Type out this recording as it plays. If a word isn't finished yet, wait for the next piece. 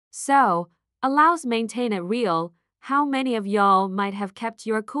So, allows maintain it real. How many of y'all might have kept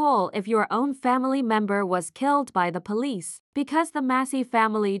your cool if your own family member was killed by the police? Because the Massey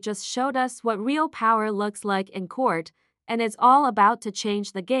family just showed us what real power looks like in court, and it's all about to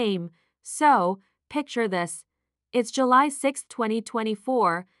change the game. So, picture this. It's July 6,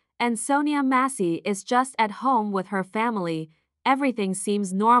 2024, and Sonya Massey is just at home with her family. Everything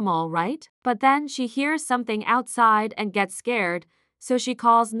seems normal, right? But then she hears something outside and gets scared, so she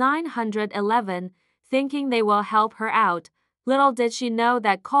calls 911, thinking they will help her out. Little did she know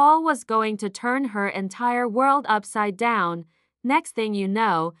that call was going to turn her entire world upside down. Next thing you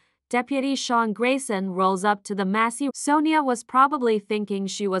know, Deputy Sean Grayson rolls up to the Massey. Sonya was probably thinking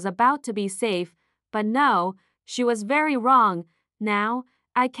she was about to be safe, but no, she was very wrong. Now,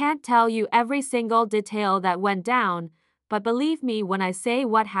 I can't tell you every single detail that went down, but believe me when I say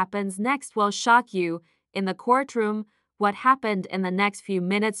what happens next will shock you. In the courtroom, what happened in the next few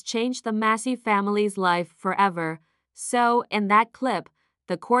minutes changed the Massey family's life forever. So, in that clip,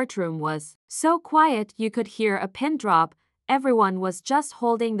 the courtroom was so quiet you could hear a pin drop. Everyone was just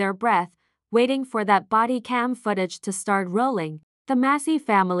holding their breath, waiting for that body cam footage to start rolling. The Massey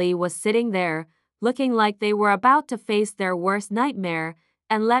family was sitting there, looking like they were about to face their worst nightmare,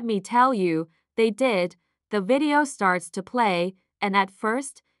 and let me tell you, they did. The video starts to play, and at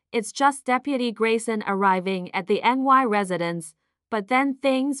first, it's just Deputy Grayson arriving at the NY residence, but then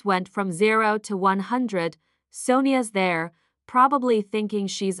things went from 0 to 100. Sonya's there, probably thinking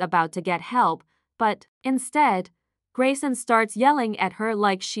she's about to get help, but instead, Grayson starts yelling at her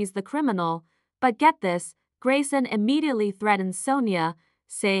like she's the criminal. But get this, Grayson immediately threatens Sonya,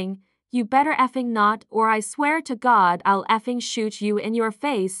 saying, "You better effing not, or I swear to God I'll effing shoot you in your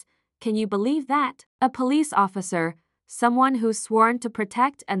face." Can you believe that? A police officer, someone who's sworn to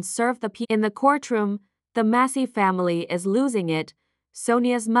protect and serve the people. In the courtroom, the Massey family is losing it.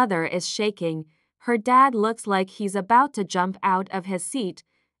 Sonya's mother is shaking. Her dad looks like he's about to jump out of his seat,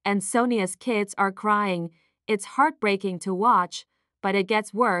 and Sonya's kids are crying. It's heartbreaking to watch, but it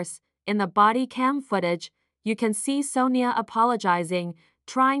gets worse. In the body cam footage, you can see Sonya apologizing,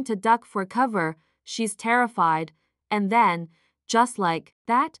 trying to duck for cover. She's terrified. And then, just like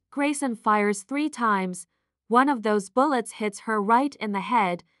that, Grayson fires 3 times. One of those bullets hits her right in the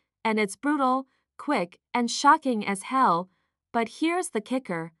head, and it's brutal, quick, and shocking as hell. But here's the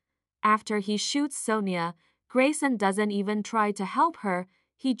kicker. After he shoots Sonya, Grayson doesn't even try to help her.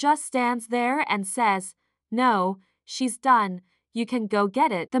 He just stands there and says, "No, she's done. You can go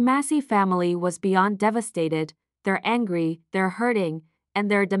get it." The Massey family was beyond devastated. They're angry, they're hurting,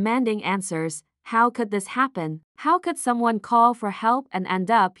 and they're demanding answers. How could this happen? How could someone call for help and end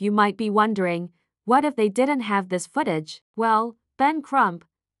up? You might be wondering, what if they didn't have this footage? Well, Ben Crump,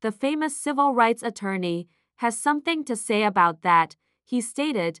 the famous civil rights attorney, has something to say about that. He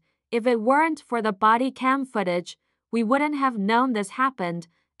stated, "If it weren't for the body cam footage, we wouldn't have known this happened,"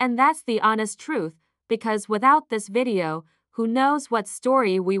 and that's the honest truth, because without this video, who knows what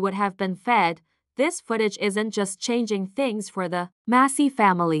story we would have been fed. This footage isn't just changing things for the Massey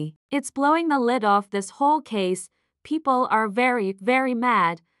family. It's blowing the lid off this whole case. People are very, very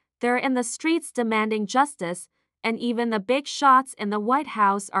mad. They're in the streets demanding justice, and even the big shots in the White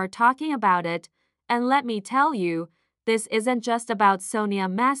House are talking about it. And let me tell you, this isn't just about Sonya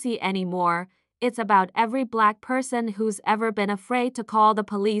Massey anymore. It's about every Black person who's ever been afraid to call the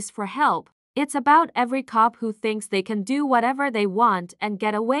police for help. It's about every cop who thinks they can do whatever they want and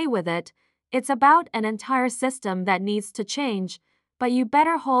get away with it. It's about an entire system that needs to change. But you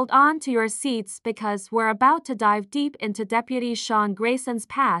better hold on to your seats because we're about to dive deep into Deputy Sean Grayson's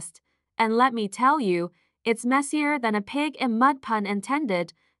past. And let me tell you, it's messier than a pig in mud, pun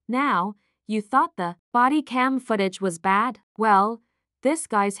intended. Now, you thought the body cam footage was bad? Well, this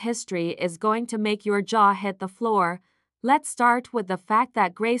guy's history is going to make your jaw hit the floor. Let's start with the fact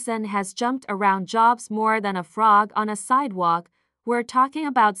that Grayson has jumped around jobs more than a frog on a sidewalk. We're talking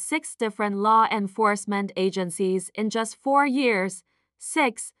about 6 different law enforcement agencies in just 4 years.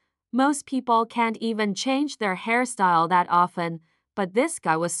 6. Most people can't even change their hairstyle that often, but this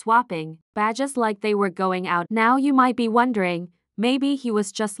guy was swapping badges like they were going out. Now you might be wondering, maybe he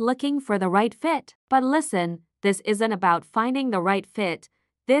was just looking for the right fit. But listen, this isn't about finding the right fit.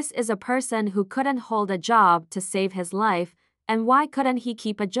 This is a person who couldn't hold a job to save his life. And why couldn't he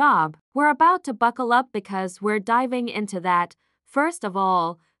keep a job? We're about to buckle up because we're diving into that. First of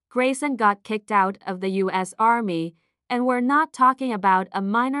all, Grayson got kicked out of the U.S. Army, and we're not talking about a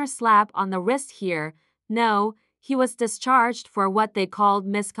minor slap on the wrist here. No, he was discharged for what they called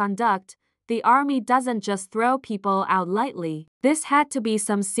misconduct. The Army doesn't just throw people out lightly. This had to be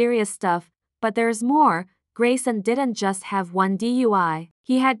some serious stuff, but there's more. Grayson didn't just have one DUI.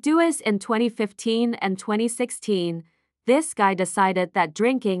 He had duos in 2015 and 2016. This guy decided that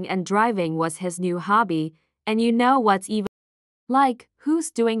drinking and driving was his new hobby, and you know what's even like,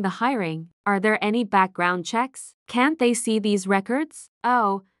 who's doing the hiring? Are there any background checks? Can't they see these records?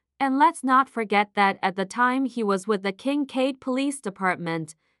 Oh, and let's not forget that at the time he was with the Kincaid Police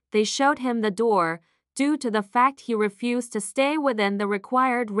Department, they showed him the door, due to the fact he refused to stay within the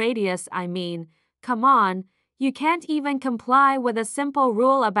required radius. I mean, come on, you can't even comply with a simple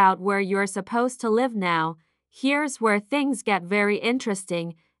rule about where you're supposed to live now. Here's where things get very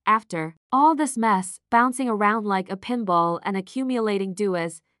interesting. After all this mess, bouncing around like a pinball and accumulating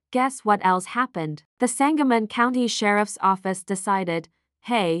duos, guess what else happened? The Sangamon County Sheriff's Office decided,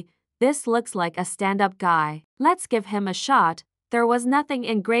 hey, this looks like a stand-up guy. Let's give him a shot. There was nothing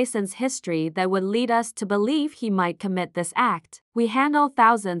in Grayson's history that would lead us to believe he might commit this act. We handle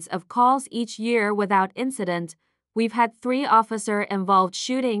thousands of calls each year without incident. We've had 3 officer-involved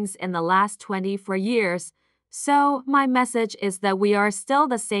shootings in the last 24 years. So, my message is that we are still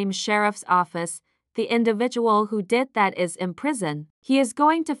the same sheriff's office. The individual who did that is in prison. He is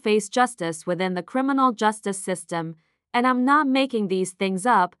going to face justice within the criminal justice system. And I'm not making these things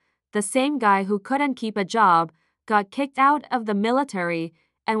up. The same guy who couldn't keep a job, got kicked out of the military,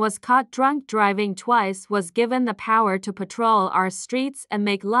 and was caught drunk driving twice was given the power to patrol our streets and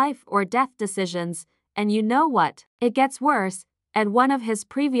make life or death decisions. And you know what? It gets worse. At one of his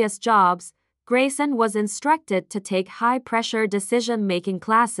previous jobs, Grayson was instructed to take high-pressure decision-making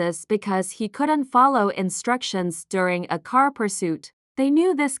classes because he couldn't follow instructions during a car pursuit. They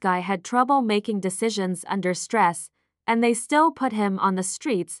knew this guy had trouble making decisions under stress, and they still put him on the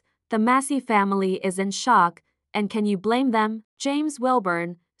streets. The Massey family is in shock, and can you blame them? James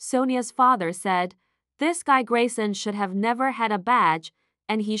Wilburn, Sonya's father, said, "This guy Grayson should have never had a badge,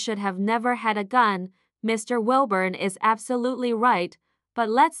 and he should have never had a gun." Mr. Wilburn is absolutely right. But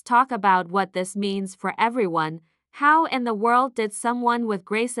let's talk about what this means for everyone. How in the world did someone with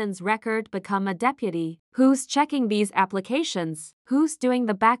Grayson's record become a deputy? Who's checking these applications? Who's doing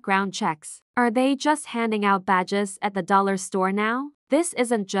the background checks? Are they just handing out badges at the dollar store now? This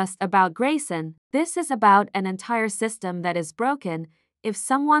isn't just about Grayson. This is about an entire system that is broken. If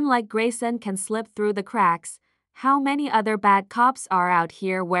someone like Grayson can slip through the cracks, how many other bad cops are out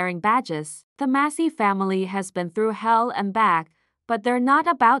here wearing badges? The Massey family has been through hell and back. But they're not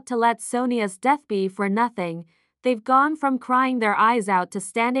about to let Sonya's death be for nothing. They've gone from crying their eyes out to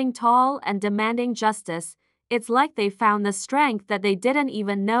standing tall and demanding justice. It's like they found the strength that they didn't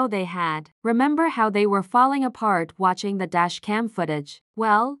even know they had. Remember how they were falling apart watching the dashcam footage?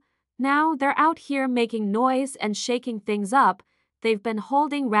 Well, now they're out here making noise and shaking things up. They've been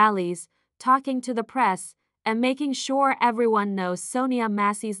holding rallies, talking to the press, and making sure everyone knows Sonya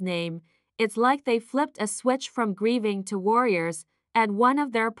Massey's name. It's like they flipped a switch from grieving to warriors. At one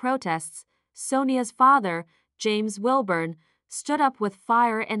of their protests, Sonya's father, James Wilburn, stood up with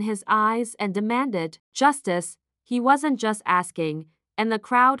fire in his eyes and demanded justice. He wasn't just asking, and the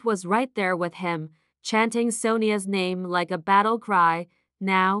crowd was right there with him, chanting Sonya's name like a battle cry.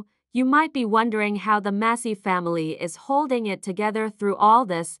 Now, you might be wondering how the Massey family is holding it together through all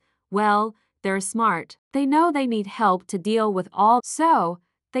this. Well, they're smart. They know they need help to deal with all, so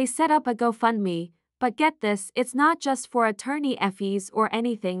they set up a GoFundMe. But get this, it's not just for attorney fees or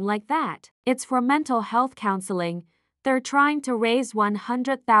anything like that. It's for mental health counseling. They're trying to raise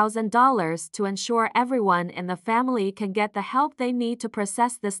 $100,000 to ensure everyone in the family can get the help they need to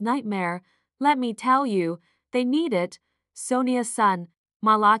process this nightmare. Let me tell you, they need it. Sonya's son,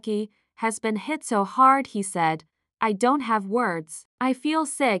 Malaki, has been hit so hard, he said. I don't have words. I feel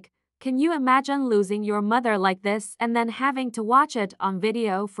sick. Can you imagine losing your mother like this and then having to watch it on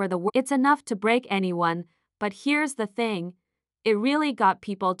video for the world? It's enough to break anyone, but here's the thing. It really got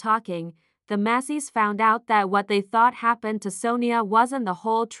people talking. The Masseys found out that what they thought happened to Sonya wasn't the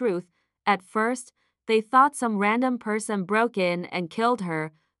whole truth. At first, they thought some random person broke in and killed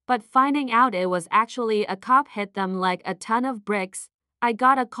her, but finding out it was actually a cop hit them like a ton of bricks. I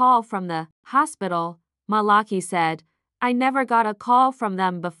got a call from the hospital, Malaki said. I never got a call from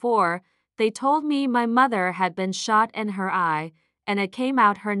them before. They told me my mother had been shot in her eye, and it came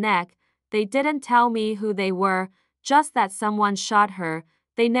out her neck. They didn't tell me who they were, just that someone shot her.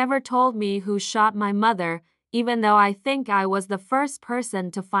 They never told me who shot my mother, even though I think I was the first person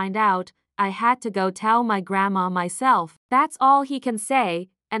to find out. I had to go tell my grandma myself. That's all he can say,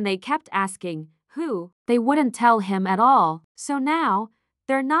 and they kept asking, who? They wouldn't tell him at all. So now,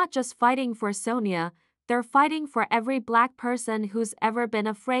 they're not just fighting for Sonya. They're fighting for every black person who's ever been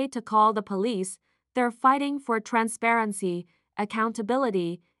afraid to call the police. They're fighting for transparency,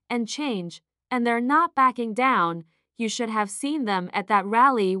 accountability, and change, and they're not backing down. You should have seen them at that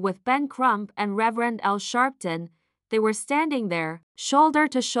rally with Ben Crump and Reverend L. Sharpton. They were standing there, shoulder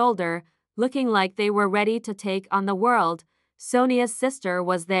to shoulder, looking like they were ready to take on the world. Sonya's sister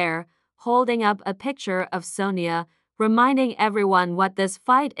was there, holding up a picture of Sonya, reminding everyone what this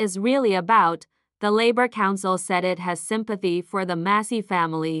fight is really about. The Labor Council said it has sympathy for the Massey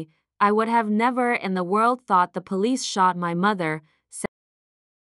family. I would have never in the world thought the police shot my mother,